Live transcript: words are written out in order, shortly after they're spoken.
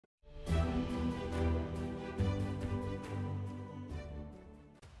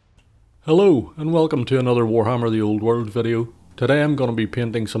Hello and welcome to another Warhammer the Old World video. Today I'm going to be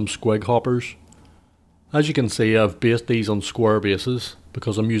painting some Squig Hoppers. As you can see, I've based these on square bases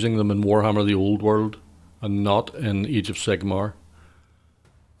because I'm using them in Warhammer the Old World and not in Age of Sigmar.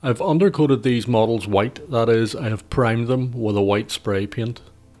 I've undercoated these models white, that is, I have primed them with a white spray paint.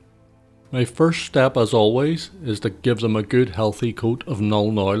 My first step, as always, is to give them a good healthy coat of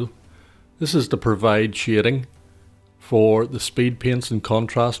Nuln Oil. This is to provide shading for the speed paints and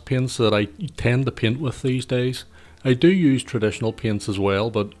contrast paints that I tend to paint with these days. I do use traditional paints as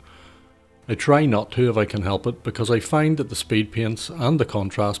well, but I try not to if I can help it, because I find that the speed paints and the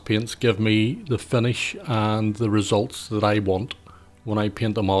contrast paints give me the finish and the results that I want when I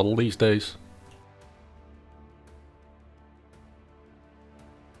paint a model these days.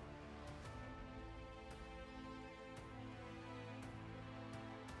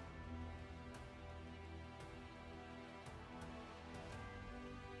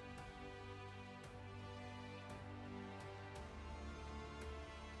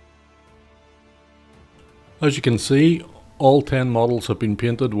 As you can see, all 10 models have been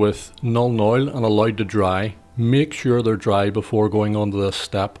painted with Nuln Oil and allowed to dry. Make sure they're dry before going on to this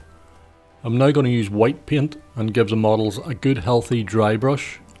step. I'm now going to use white paint and give the models a good healthy dry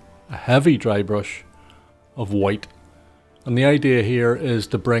brush, a heavy dry brush of white. And the idea here is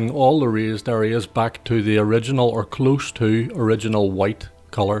to bring all the raised areas back to the original or close to original white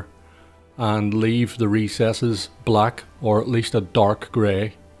colour and leave the recesses black or at least a dark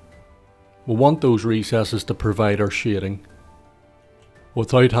grey. We want those recesses to provide our shading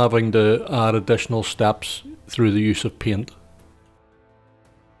without having to add additional steps through the use of paint.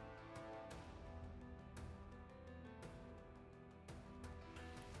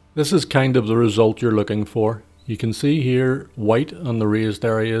 This is kind of the result you're looking for. You can see here white on the raised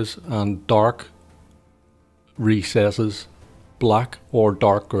areas and dark recesses, black or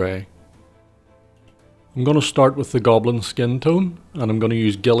dark grey. I'm going to start with the Goblin skin tone and I'm going to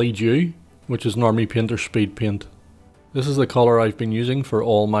use Ghillie Dew, which is an Army Painter speed paint. This is the colour I've been using for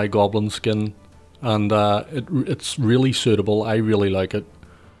all my Goblin skin, and it's really suitable. I really like it.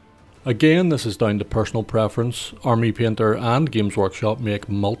 Again, this is down to personal preference. Army Painter and Games Workshop make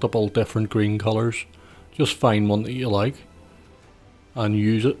multiple different green colours. Just find one that you like and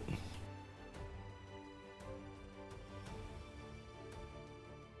use it.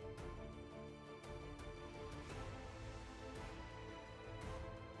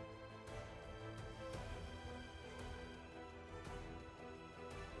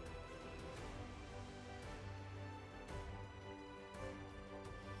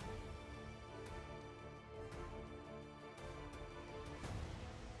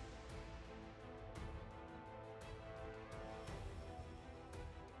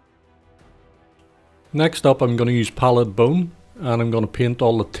 Next up, I'm going to use Pallid Bone and I'm going to paint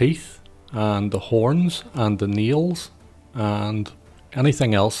all the teeth and the horns and the nails, and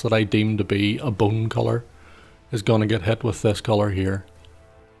anything else that I deem to be a bone colour is going to get hit with this colour here.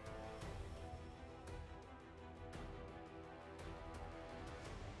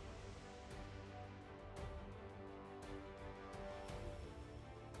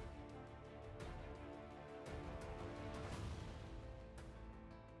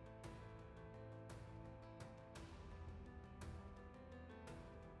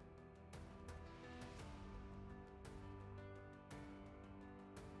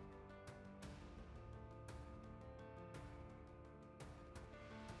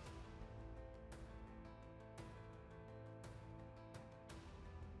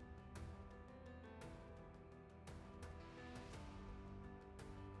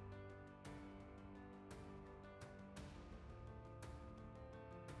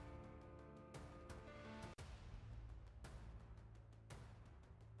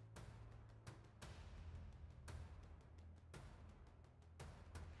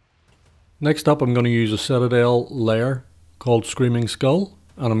 Next up, I'm going to use a Citadel layer called Screaming Skull,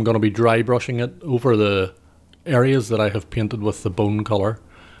 and I'm going to be dry brushing it over the areas that I have painted with the bone colour.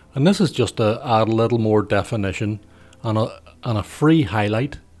 And this is just to add a little more definition and a free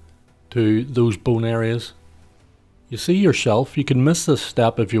highlight to those bone areas. You see yourself, you can miss this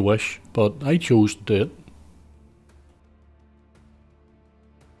step if you wish, but I chose to do it.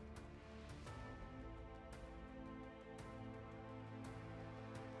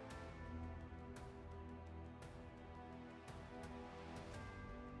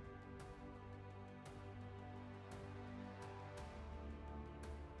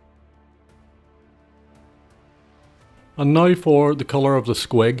 And now for the colour of the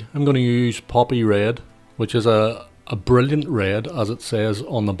squig, I'm going to use Poppy Red, which is a brilliant red as it says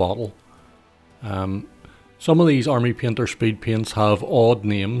on the bottle. Some of these Army Painter speed paints have odd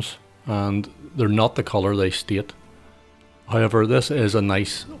names, and they're not the colour they state. However, this is a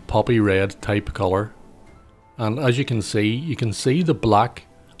nice poppy red type colour, and as you can see the black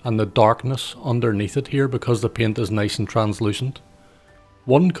and the darkness underneath it here because the paint is nice and translucent.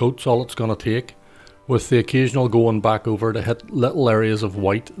 One coat's all it's going to take, with the occasional going back over to hit little areas of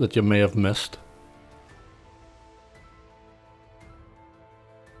white that you may have missed.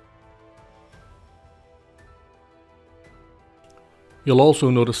 You'll also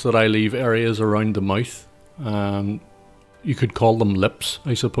notice that I leave areas around the mouth. You could call them lips,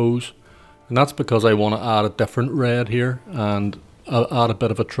 I suppose. And that's because I want to add a different red here and add a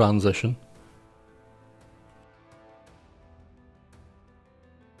bit of a transition.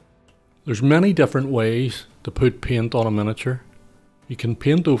 There's many different ways to put paint on a miniature. You can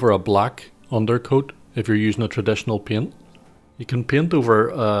paint over a black undercoat if you're using a traditional paint. You can paint over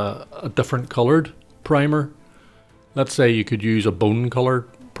a different coloured primer. Let's say you could use a bone coloured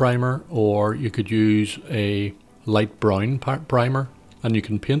primer, or you could use a light brown primer, and you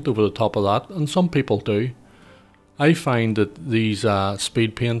can paint over the top of that, and some people do. I find that these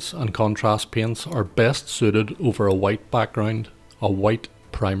speed paints and contrast paints are best suited over a white background, a white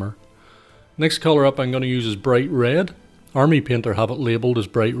primer. Next colour up I'm going to use is bright red. Army Painter have it labelled as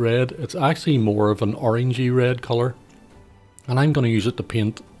bright red. It's actually more of an orangey red colour, and I'm going to use it to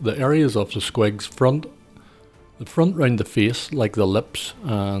paint the areas of the squig's front. The front round the face, like the lips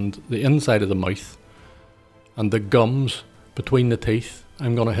and the inside of the mouth, and the gums between the teeth,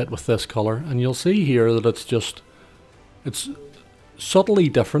 I'm going to hit with this colour. And you'll see here that it's subtly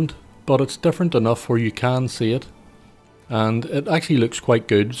different, but it's different enough where you can see it. And it actually looks quite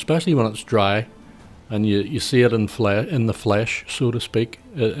good, especially when it's dry and you see it in the flesh, so to speak.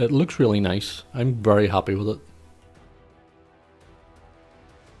 It looks really nice. I'm very happy with it.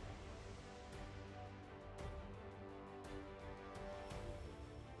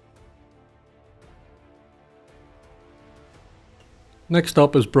 Next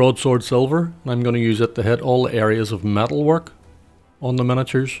up is Broadsword Silver, and I'm going to use it to hit all areas of metalwork on the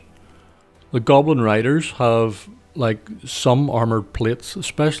miniatures. The Goblin Riders have like some armoured plates,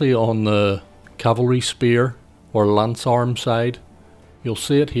 especially on the cavalry spear or lance arm side. You'll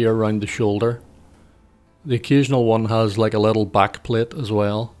see it here around the shoulder. The occasional one has like a little back plate as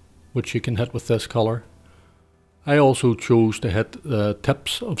well, which you can hit with this colour. I also chose to hit the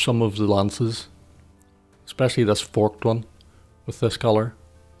tips of some of the lances, especially this forked one, with this colour.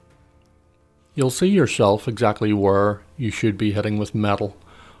 You'll see yourself exactly where you should be hitting with metal.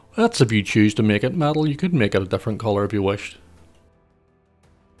 That's if you choose to make it metal. You could make it a different colour if you wished.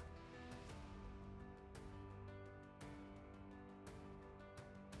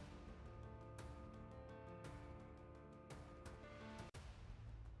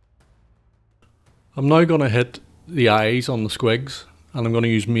 I'm now going to hit the eyes on the squigs, and I'm going to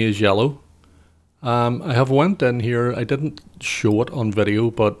use Maize Yellow. I have went in here, I didn't show it on video,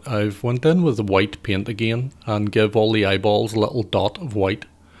 but I've went in with the white paint again and give all the eyeballs a little dot of white.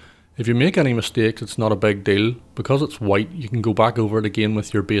 If you make any mistakes, it's not a big deal. Because it's white, you can go back over it again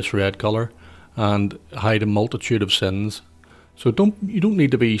with your base red colour and hide a multitude of sins. So you don't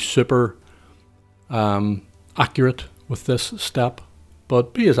need to be super accurate with this step,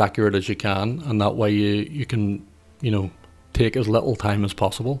 but be as accurate as you can, and that way you can, take as little time as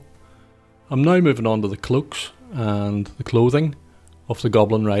possible. I'm now moving on to the cloaks and the clothing of the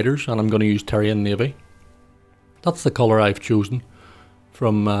Goblin Riders, and I'm going to use Tyrian Navy. That's the colour I've chosen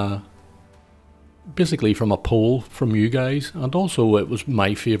from basically from a poll from you guys, and also it was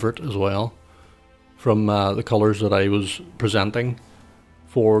my favourite as well from the colours that I was presenting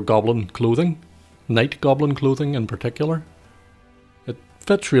for Goblin clothing, Night Goblin clothing in particular. It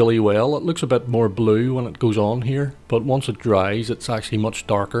fits really well. It looks a bit more blue when it goes on here, but once it dries it's actually much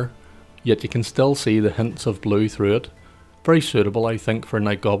darker. Yet you can still see the hints of blue through it. Very suitable, I think, for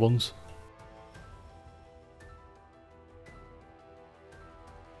Night Goblins.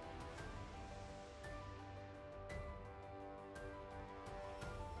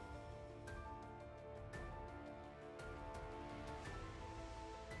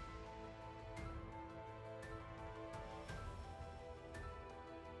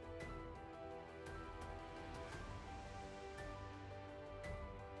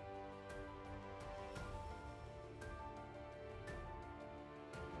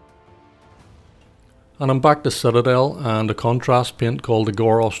 And I'm back to Citadel and a contrast paint called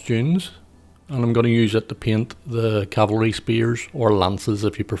Aggaros Dunes, and I'm going to use it to paint the cavalry spears, or lances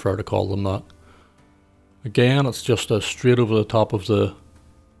if you prefer to call them that. Again, it's just a straight over the top of the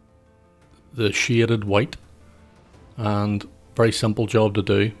shaded white, and very simple job to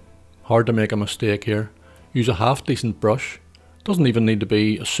do. Hard to make a mistake here. Use a half decent brush Doesn't even need to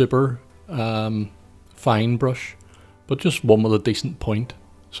be a super fine brush, but just one with a decent point,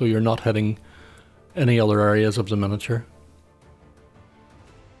 so you're not hitting any other areas of the miniature.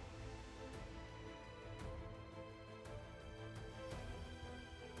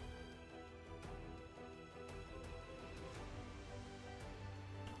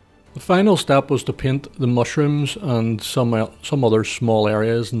 The final step was to paint the mushrooms and some other small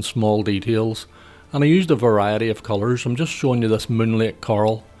areas and small details, and I used a variety of colours. I'm just showing you this Moonlit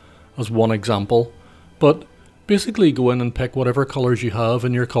Coral as one example, but basically go in and pick whatever colours you have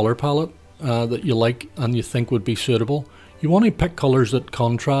in your colour palette that you like and you think would be suitable. You want to pick colours that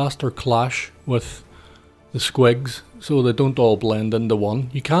contrast or clash with the squigs so they don't all blend into one.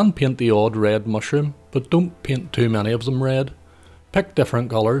 You can paint the odd red mushroom, but don't paint too many of them red. Pick different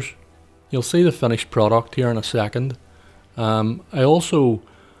colours. You'll see the finished product here in a second. I also,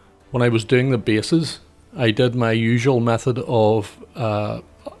 when I was doing the bases, I did my usual method of a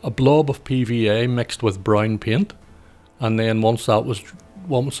blob of PVA mixed with brown paint, and then once that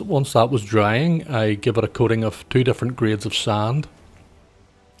was drying, I give it a coating of 2 different grades of sand,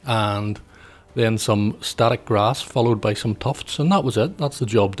 and then some static grass followed by some tufts, and that was it. That's the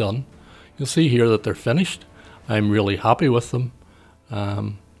job done. You'll see here that they're finished. I'm really happy with them.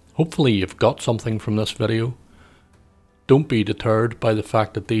 Hopefully you've got something from this video. Don't be deterred by the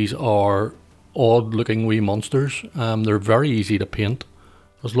fact that these are odd looking wee monsters. They're very easy to paint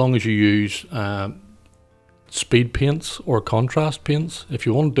as long as you use speed paints or contrast paints. If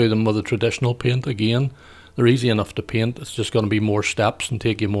you want to do them with a traditional paint, again, they're easy enough to paint. It's just going to be more steps and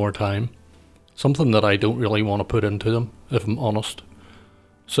take you more time. Something that I don't really want to put into them, if I'm honest.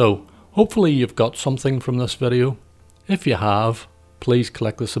 So hopefully you've got something from this video. If you have, please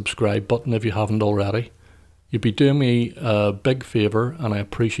click the subscribe button if you haven't already. You'd be doing me a big favour and I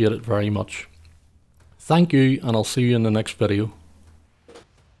appreciate it very much. Thank you, and I'll see you in the next video.